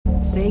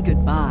Say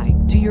goodbye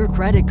to your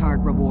credit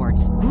card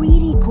rewards.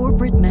 Greedy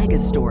corporate mega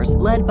stores,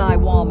 led by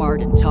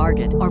Walmart and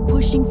Target, are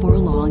pushing for a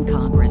law in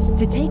Congress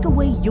to take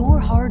away your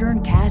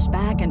hard-earned cash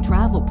back and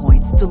travel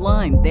points to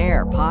line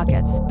their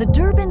pockets. The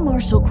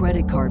Durbin-Marshall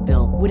credit card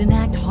bill would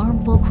enact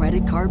harmful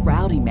credit card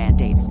routing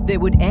mandates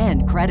that would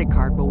end credit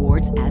card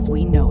rewards as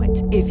we know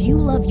it. If you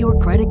love your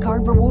credit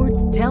card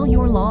rewards, tell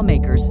your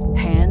lawmakers,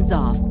 hands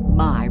off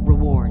my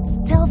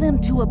rewards. Tell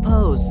them to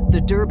oppose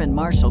the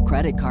Durbin-Marshall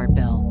credit card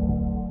bill.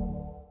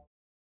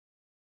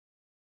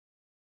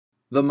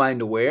 The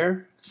Mind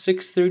Aware,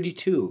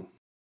 632.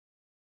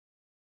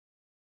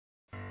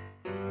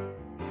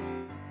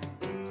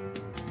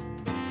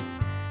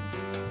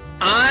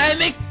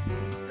 I'm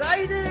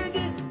excited!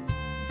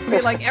 I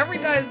mean, like every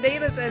time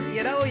Dana says,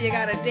 you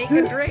gotta take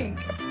a drink.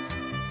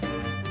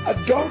 A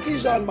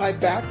donkey's on my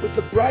back with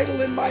the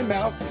bridle in my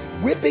mouth,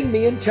 whipping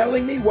me and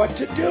telling me what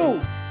to do.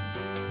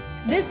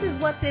 This is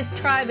what this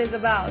tribe is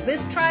about.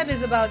 This tribe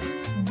is about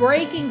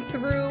breaking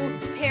through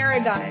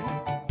paradigms.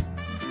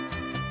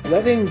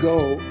 Letting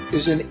go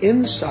is an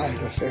inside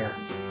affair.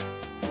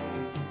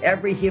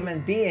 Every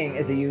human being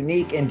is a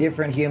unique and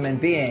different human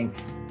being.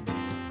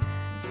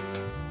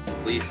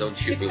 Please don't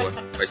shoot me by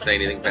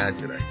saying anything bad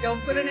today.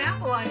 Don't put an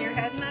apple on your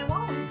head and I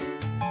won't.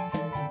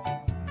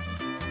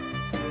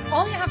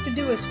 All you have to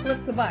do is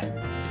flip the button.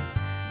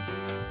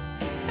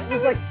 It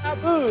was like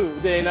taboo,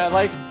 Dana.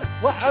 Like,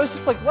 what? I was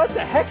just like, what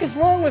the heck is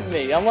wrong with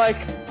me? I'm like,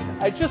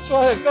 I just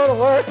want to go to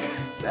work.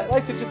 I'd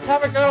like to just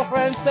have a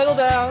girlfriend, settle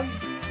down.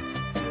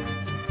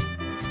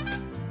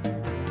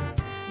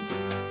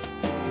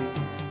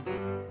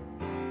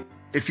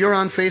 If you're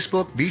on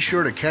Facebook, be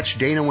sure to catch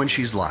Dana when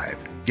she's live.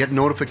 Get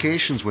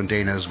notifications when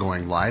Dana is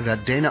going live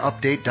at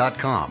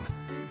DanaUpdate.com.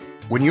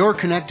 When you're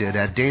connected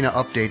at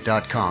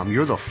DanaUpdate.com,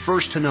 you're the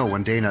first to know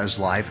when Dana is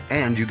live,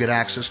 and you get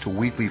access to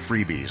weekly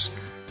freebies.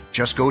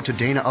 Just go to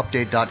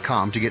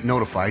DanaUpdate.com to get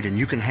notified, and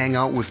you can hang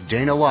out with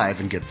Dana live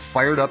and get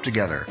fired up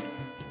together.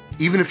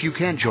 Even if you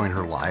can't join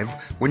her live,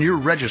 when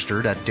you're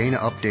registered at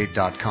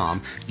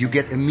DanaUpdate.com, you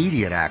get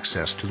immediate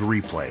access to the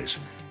replays.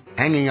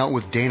 Hanging out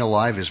with Dana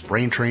live is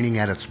brain training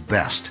at its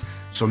best,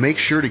 so make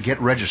sure to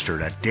get registered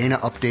at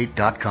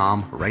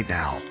DanaUpdate.com right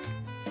now.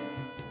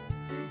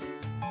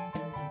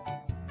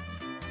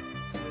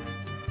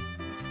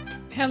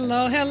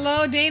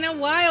 Hello, Dana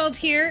Wilde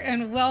here,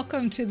 and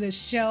welcome to the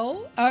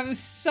show. I'm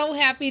so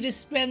happy to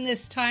spend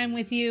this time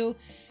with you.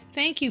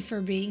 Thank you for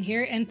being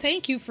here, and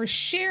thank you for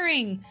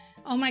sharing.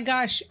 Oh my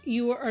gosh,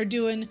 you are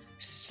doing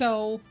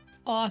so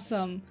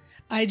awesome.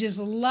 I just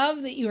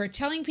love that you are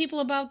telling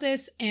people about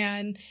this,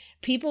 and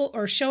people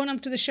are showing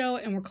up to the show,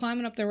 and we're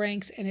climbing up the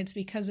ranks, and it's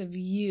because of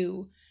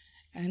you,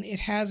 and it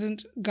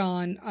hasn't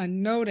gone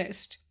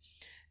unnoticed.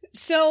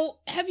 So,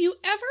 have you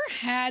ever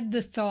had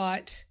the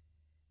thought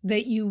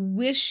that you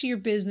wish your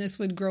business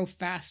would grow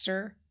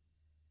faster?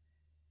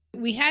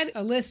 We had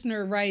a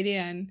listener write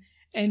in,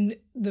 and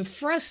the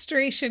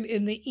frustration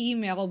in the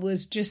email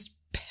was just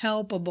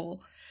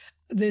palpable.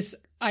 This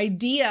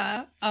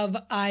idea of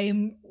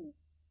I'm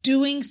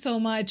doing so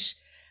much,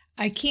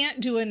 I can't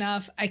do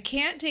enough, I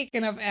can't take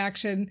enough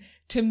action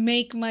to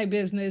make my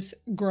business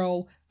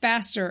grow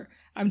faster.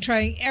 I'm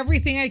trying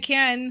everything I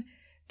can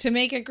to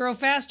make it grow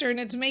faster, and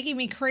it's making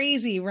me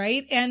crazy,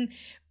 right? And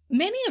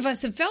many of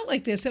us have felt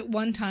like this at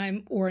one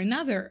time or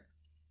another.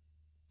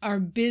 Our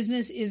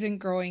business isn't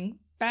growing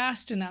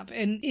fast enough,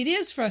 and it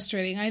is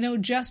frustrating. I know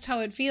just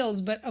how it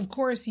feels, but of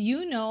course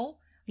you know,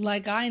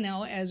 like I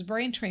know as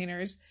brain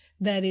trainers,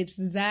 that it's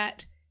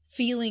that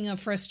feeling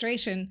of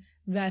frustration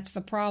that's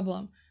the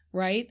problem,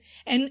 right?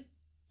 And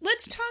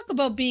let's talk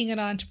about being an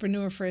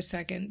entrepreneur for a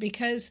second,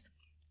 because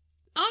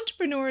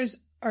entrepreneurs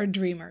are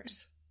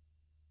dreamers.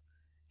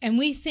 And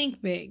we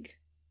think big.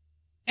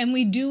 And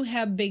we do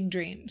have big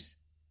dreams.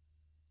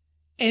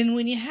 And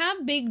when you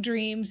have big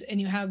dreams and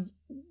you have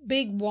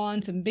big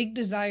wants and big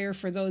desire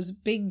for those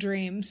big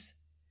dreams,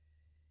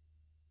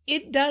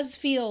 it does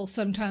feel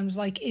sometimes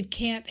like it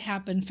can't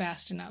happen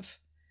fast enough.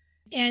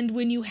 And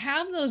when you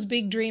have those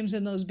big dreams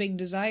and those big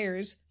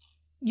desires,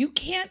 you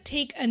can't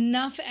take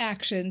enough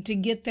action to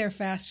get there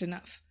fast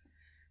enough.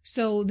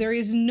 So there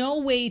is no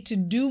way to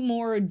do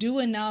more, do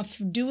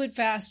enough, do it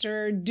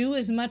faster, do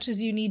as much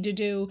as you need to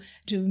do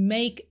to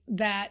make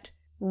that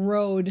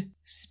road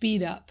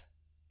speed up.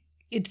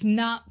 It's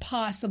not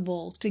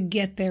possible to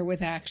get there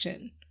with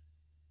action.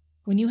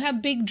 When you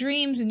have big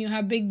dreams and you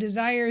have big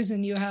desires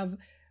and you have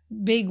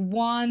big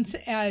wants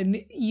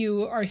and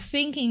you are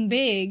thinking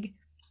big,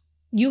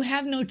 you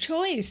have no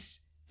choice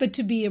but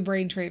to be a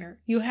brain trainer.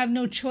 You have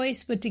no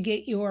choice but to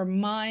get your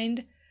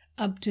mind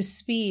up to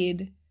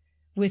speed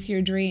with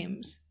your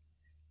dreams.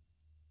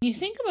 You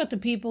think about the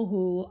people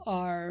who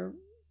are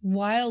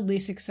wildly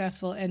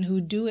successful and who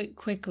do it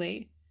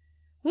quickly.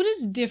 What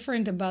is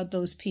different about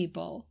those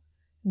people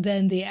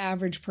than the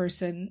average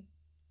person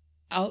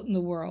out in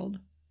the world?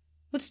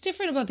 What's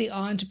different about the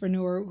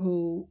entrepreneur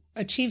who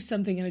achieves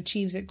something and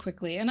achieves it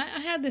quickly? And I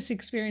had this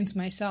experience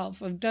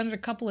myself. I've done it a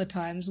couple of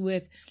times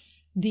with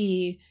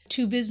the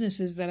 2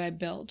 businesses that I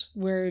built,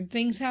 where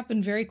things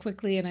happened very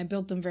quickly and I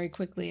built them very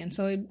quickly. And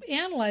so I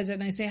analyze it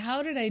and I say,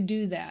 how did I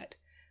do that?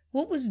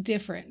 What was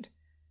different?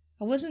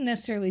 I wasn't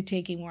necessarily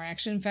taking more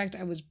action. In fact,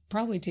 I was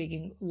probably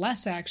taking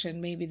less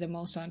action, maybe than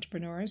most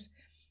entrepreneurs.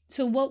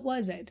 So what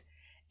was it?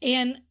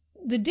 And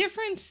the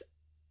difference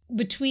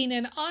between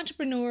an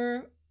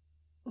entrepreneur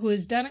who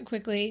has done it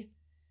quickly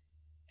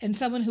and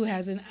someone who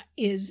hasn't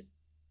is,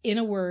 in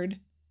a word,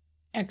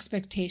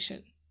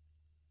 expectation.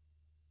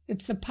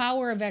 It's the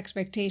power of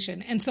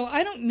expectation. And so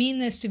I don't mean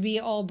this to be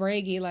all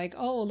braggy, like,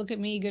 oh, look at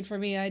me, good for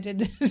me, I did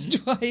this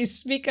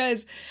twice,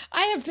 because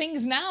I have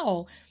things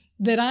now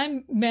that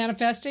I'm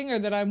manifesting or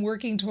that I'm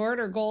working toward,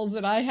 or goals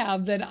that I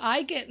have, that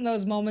I get in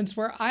those moments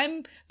where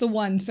I'm the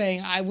one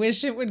saying, I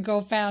wish it would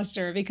go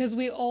faster, because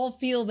we all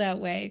feel that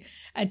way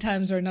at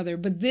times or another.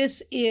 But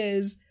this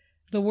is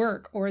the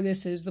work, or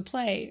this is the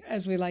play,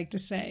 as we like to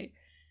say.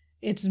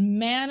 It's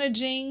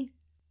managing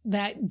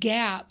that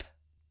gap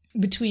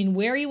between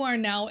where you are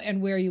now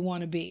and where you want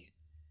to be.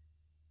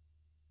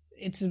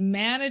 It's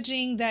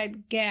managing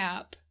that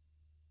gap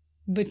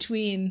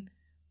between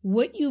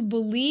what you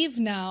believe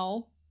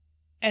now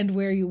and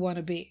where you want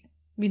to be. I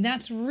mean,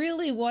 that's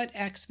really what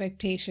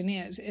expectation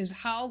is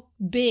how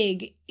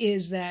big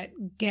is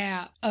that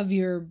gap of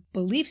your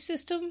belief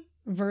system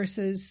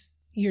versus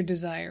your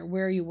desire,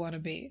 where you want to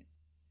be.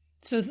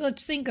 So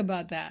let's think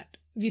about that.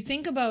 If you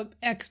think about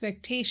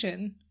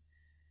expectation,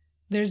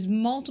 there's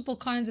multiple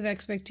kinds of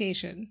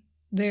expectation.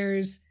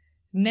 There's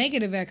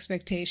negative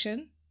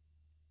expectation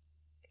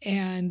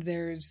and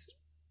there's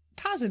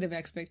positive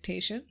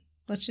expectation.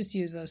 Let's just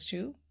use those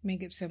 2,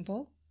 make it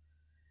simple.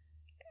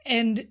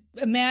 And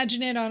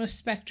imagine it on a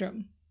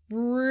spectrum.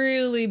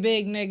 Really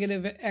big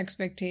negative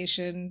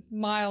expectation,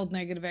 mild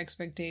negative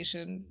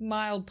expectation,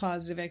 mild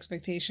positive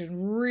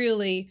expectation,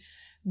 really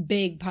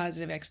big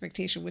positive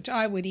expectation, which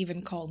I would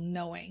even call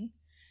knowing.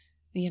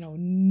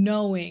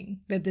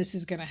 Knowing that this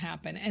is going to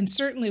happen. And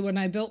certainly when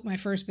I built my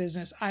first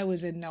business, I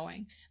was in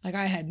knowing. Like,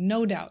 I had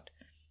no doubt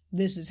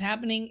this is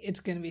happening. It's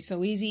going to be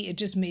so easy. It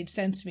just made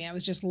sense to me. I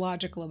was just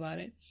logical about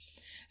it.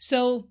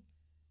 So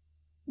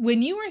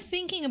when you are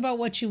thinking about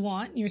what you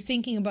want, you're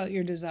thinking about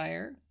your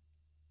desire,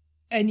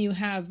 and you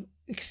have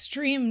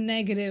extreme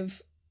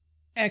negative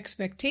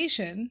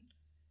expectation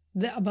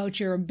about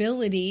your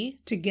ability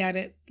to get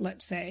it,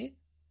 let's say,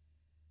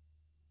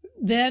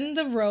 then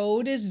the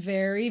road is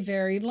very,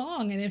 very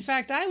long. And in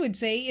fact, I would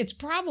say it's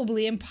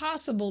probably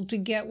impossible to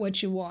get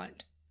what you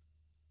want.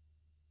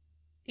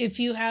 If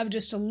you have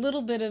just a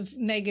little bit of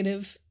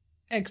negative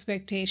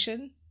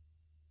expectation,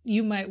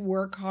 you might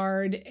work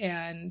hard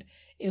and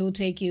it will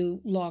take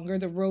you longer.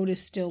 The road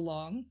is still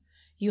long.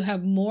 You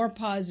have more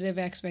positive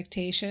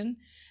expectation,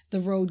 the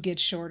road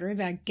gets shorter.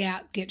 That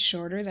gap gets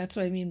shorter. That's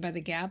what I mean by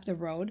the gap, the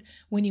road.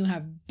 When you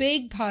have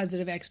big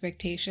positive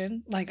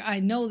expectation, like,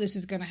 I know this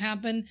is going to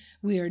happen.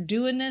 We are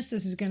doing this.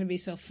 This is going to be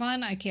so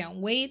fun. I can't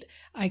wait.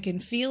 I can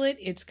feel it.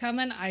 It's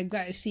coming. I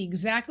see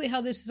exactly how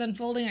this is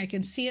unfolding. I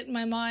can see it in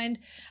my mind.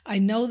 I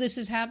know this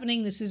is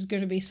happening. This is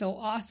going to be so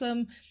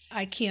awesome.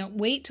 I can't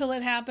wait till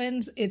it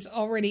happens. It's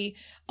already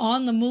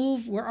on the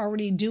move. We're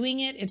already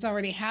doing it. It's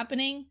already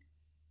happening.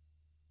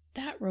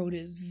 That road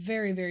is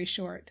very, very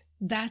short.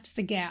 That's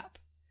the gap.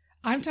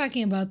 I'm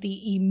talking about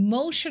the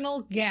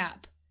emotional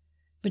gap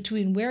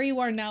between where you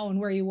are now and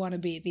where you want to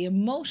be. The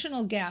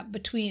emotional gap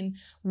between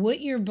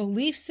what your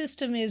belief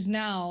system is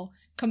now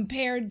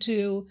compared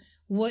to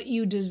what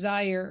you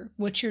desire,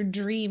 what your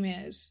dream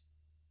is.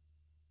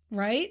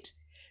 Right?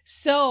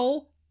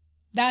 So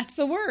that's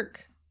the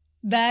work.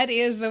 That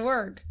is the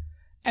work.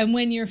 And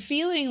when you're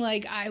feeling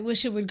like, I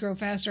wish it would grow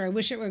faster, I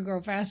wish it would grow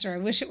faster, I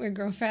wish it would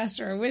grow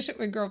faster, I wish it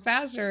would grow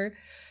faster,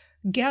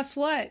 guess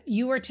what?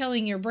 You are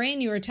telling your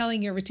brain, you are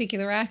telling your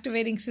reticular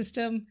activating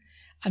system,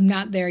 I'm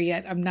not there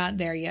yet, I'm not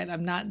there yet,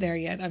 I'm not there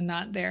yet, I'm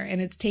not there.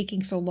 And it's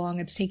taking so long,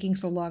 it's taking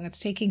so long, it's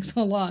taking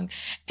so long.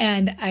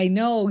 And I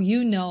know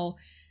you know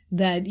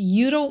that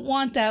you don't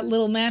want that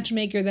little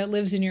matchmaker that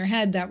lives in your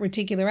head, that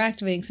reticular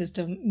activating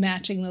system,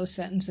 matching those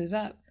sentences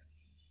up.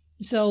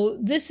 So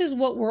this is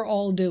what we're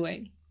all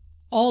doing.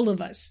 All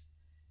of us.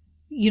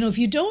 You know, if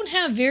you don't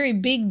have very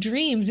big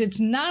dreams, it's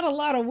not a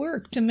lot of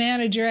work to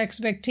manage your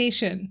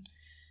expectation.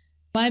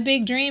 My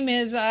big dream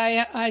is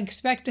I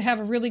expect to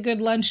have a really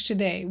good lunch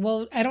today.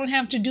 Well, I don't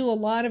have to do a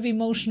lot of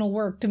emotional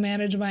work to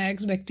manage my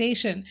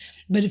expectation.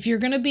 But if you're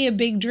going to be a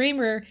big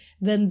dreamer,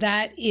 then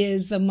that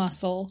is the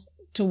muscle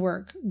to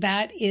work.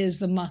 That is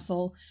the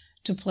muscle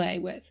to play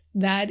with.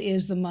 That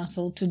is the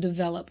muscle to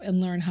develop and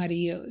learn how to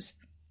use.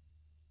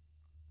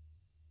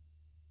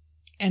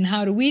 And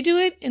how do we do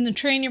it in the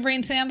Train Your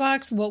Brain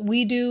Sandbox? What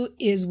we do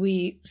is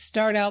we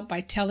start out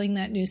by telling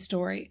that new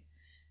story.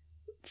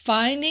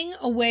 Finding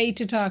a way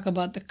to talk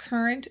about the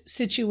current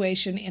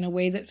situation in a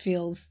way that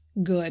feels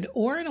good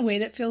or in a way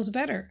that feels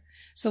better.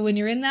 So when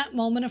you're in that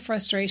moment of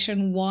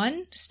frustration,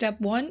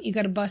 step one, you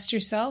got to bust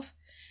yourself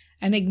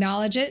and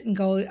acknowledge it and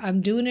go,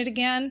 I'm doing it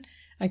again.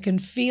 I can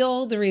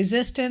feel the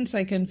resistance.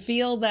 I can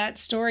feel that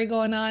story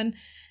going on.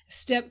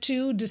 Step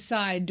two,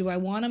 decide, do I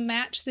want to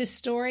match this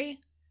story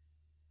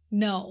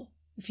No.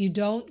 If you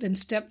don't, then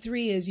step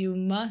 3 is you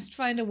must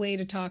find a way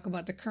to talk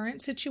about the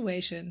current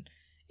situation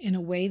in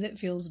a way that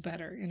feels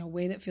better, in a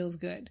way that feels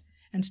good.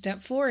 And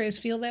step 4 is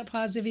feel that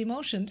positive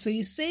emotion. So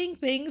you saying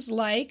things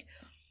like,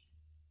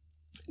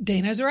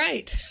 Dana's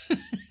right,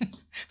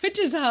 which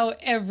is how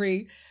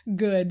every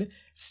good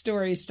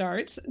story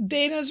starts.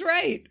 Dana's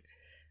right?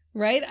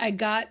 I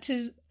got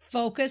to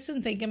focus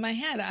and think in my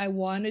head. I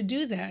want to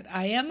do that.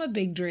 I am a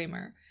big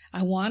dreamer.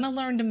 I want to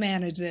learn to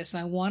manage this.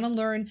 I want to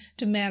learn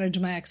to manage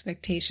my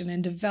expectation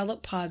and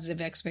develop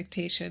positive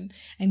expectation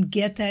and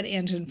get that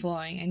engine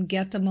flowing and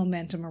get the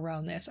momentum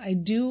around this. I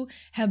do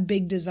have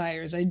big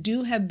desires. I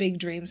do have big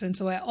dreams. And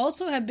so I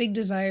also have big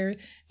desire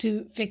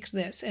to fix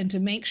this and to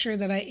make sure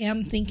that I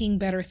am thinking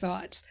better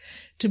thoughts,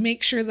 to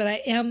make sure that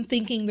I am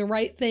thinking the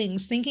right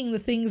things, thinking the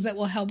things that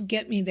will help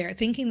get me there,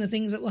 thinking the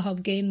things that will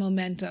help gain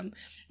momentum,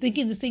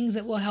 thinking the things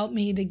that will help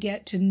me to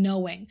get to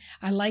knowing.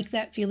 I like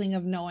that feeling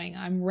of knowing.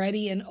 I'm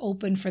ready and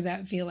open for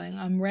that feeling.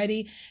 I'm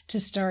ready to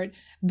start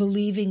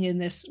believing in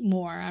this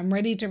more. I'm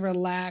ready to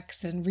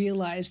relax and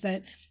realize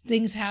that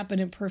things happen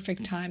in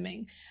perfect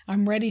timing.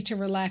 I'm ready to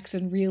relax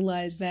and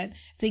realize that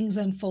things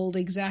unfold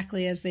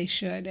exactly as they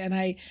should. And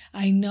I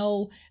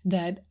know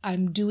that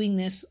I'm doing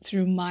this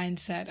through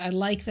mindset. I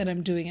like that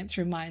I'm doing it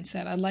through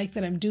mindset. I like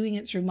that I'm doing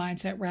it through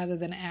mindset rather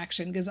than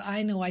action, because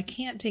I know I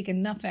can't take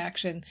enough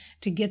action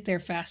to get there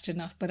fast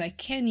enough, but I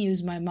can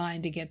use my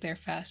mind to get there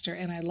faster.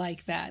 And I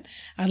like that.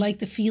 I like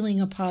the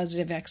feeling of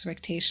positive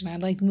expectation. I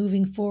like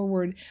moving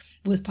forward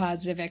with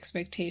positive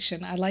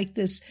expectation. I like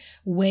this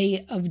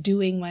way of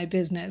doing my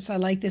business. I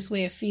like this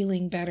way of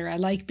feeling better. I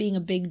like being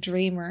a big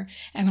dreamer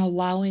and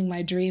allowing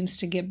my dreams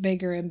to get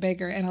bigger and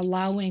bigger and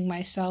allowing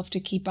myself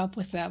to keep up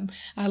with them.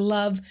 I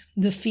love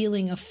the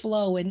feeling of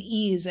flow and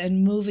ease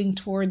and moving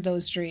toward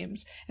those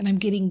dreams. And I'm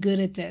getting good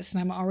at this,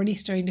 and I'm already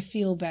starting to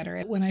feel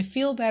better. When I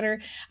feel better,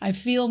 I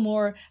feel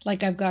more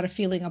like I've got a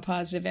feeling of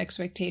positive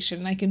expectation.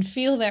 And I can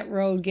feel that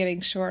road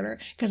getting shorter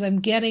because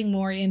I'm getting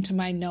more into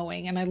my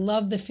knowing. And I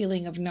love the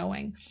feeling of knowing.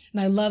 And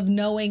I love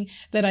knowing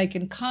that I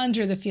can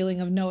conjure the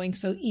feeling of knowing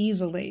so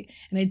easily.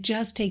 And it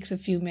just takes a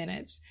few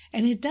minutes.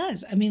 And it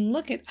does. I mean,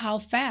 look at how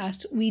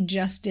fast we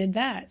just did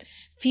that.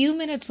 Few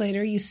minutes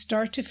later, you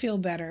start to feel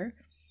better.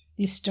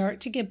 You start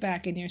to get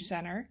back in your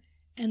center.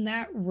 And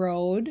that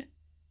road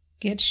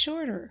gets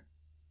shorter.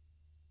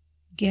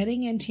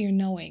 Getting into your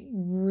knowing,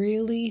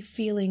 really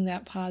feeling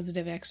that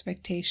positive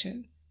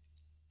expectation.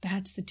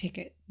 That's the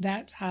ticket.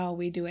 That's how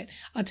we do it.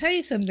 I'll tell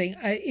you something.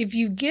 If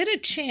you get a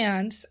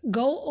chance,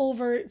 go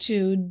over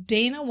to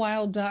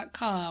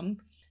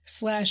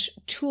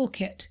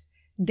danawild.com/toolkit.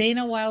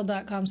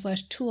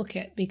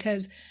 danawild.com/toolkit,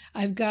 because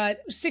I've got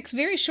 6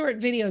 very short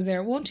videos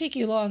there. It won't take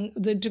you long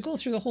to go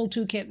through the whole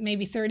toolkit,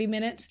 maybe 30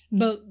 minutes.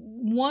 But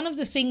one of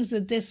the things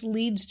that this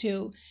leads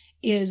to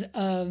is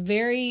a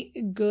very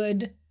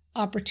good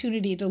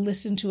opportunity to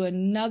listen to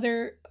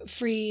another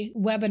free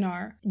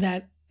webinar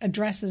that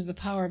addresses the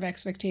power of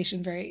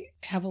expectation very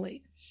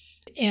heavily,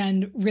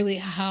 and really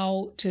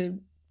how to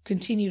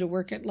continue to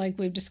work it like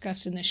we've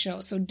discussed in this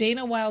show. So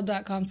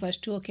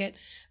danawild.com/toolkit.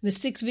 The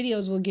 6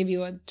 videos will give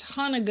you a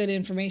ton of good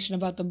information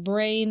about the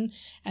brain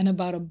and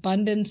about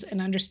abundance and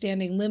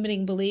understanding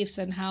limiting beliefs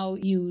and how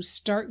you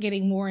start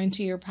getting more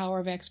into your power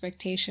of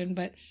expectation.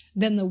 But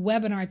then the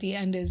webinar at the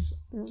end is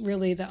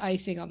really the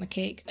icing on the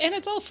cake. And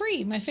it's all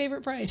free, my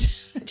favorite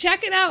price.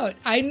 Check it out.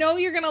 I know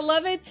you're going to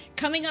love it.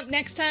 Coming up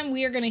next time,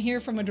 we are going to hear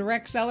from a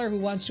direct seller who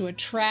wants to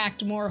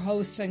attract more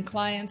hosts and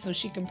clients so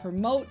she can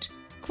promote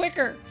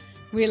quicker.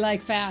 We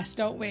like fast,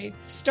 don't we?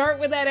 Start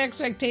with that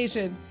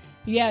expectation.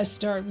 Yes,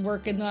 start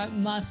working that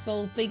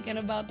muscle, thinking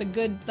about the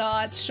good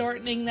thoughts,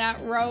 shortening that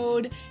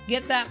road,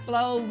 get that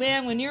flow.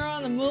 Man, when you're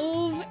on the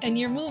move and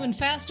you're moving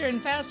faster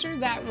and faster,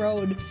 that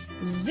road,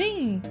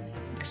 zing,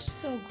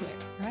 so quick,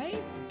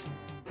 right?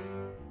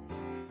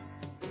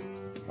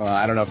 Well,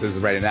 I don't know if this is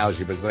the right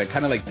analogy, but it's like,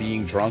 kind of like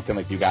being drunk and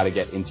like you got to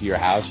get into your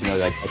house. You know,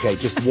 like, okay,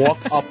 just walk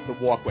up the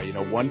walkway, you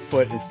know, one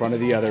foot in front of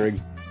the other.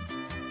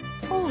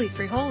 Holy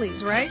free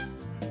holies, right?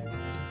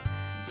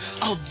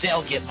 Oh,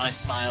 they'll get my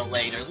smile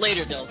later.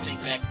 Later they'll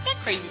think back, that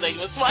crazy lady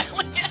was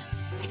smiling at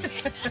me.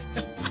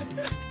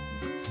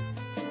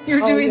 You're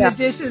doing the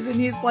dishes and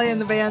he's playing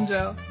the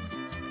banjo.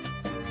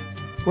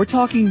 We're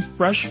talking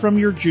fresh from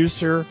your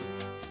juicer.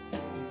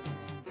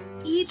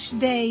 Each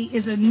day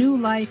is a new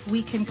life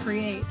we can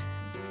create.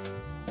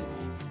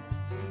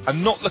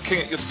 And not looking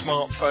at your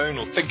smartphone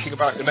or thinking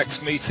about your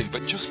next meeting,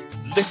 but just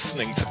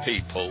listening to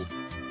people.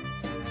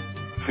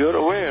 If you're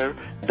aware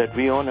that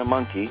we own a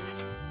monkey,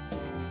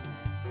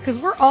 because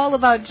we're all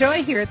about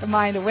joy here at the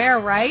Mind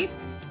Aware, right?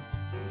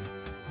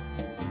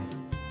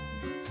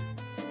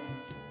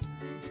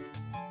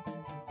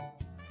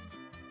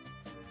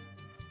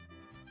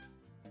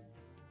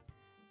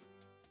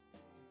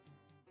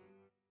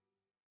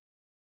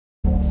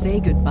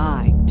 Say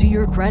goodbye to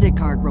your credit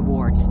card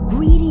rewards.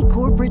 Greedy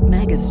corporate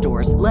mega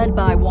stores, led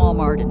by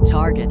Walmart and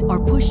Target,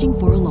 are pushing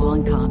for a law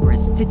in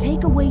Congress to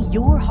take away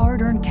your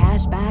hard-earned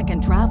cash back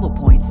and travel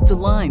points to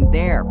line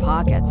their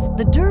pockets.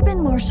 The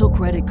Durbin-Marshall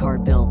credit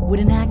card bill would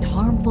enact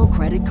harmful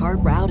credit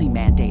card routing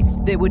mandates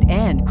that would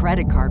end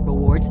credit card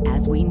rewards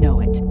as we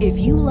know it. If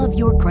you love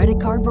your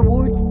credit card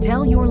rewards,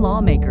 tell your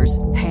lawmakers,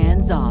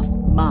 hands off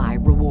my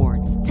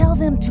rewards. Tell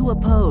them to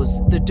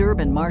oppose the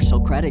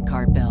Durbin-Marshall credit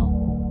card bill.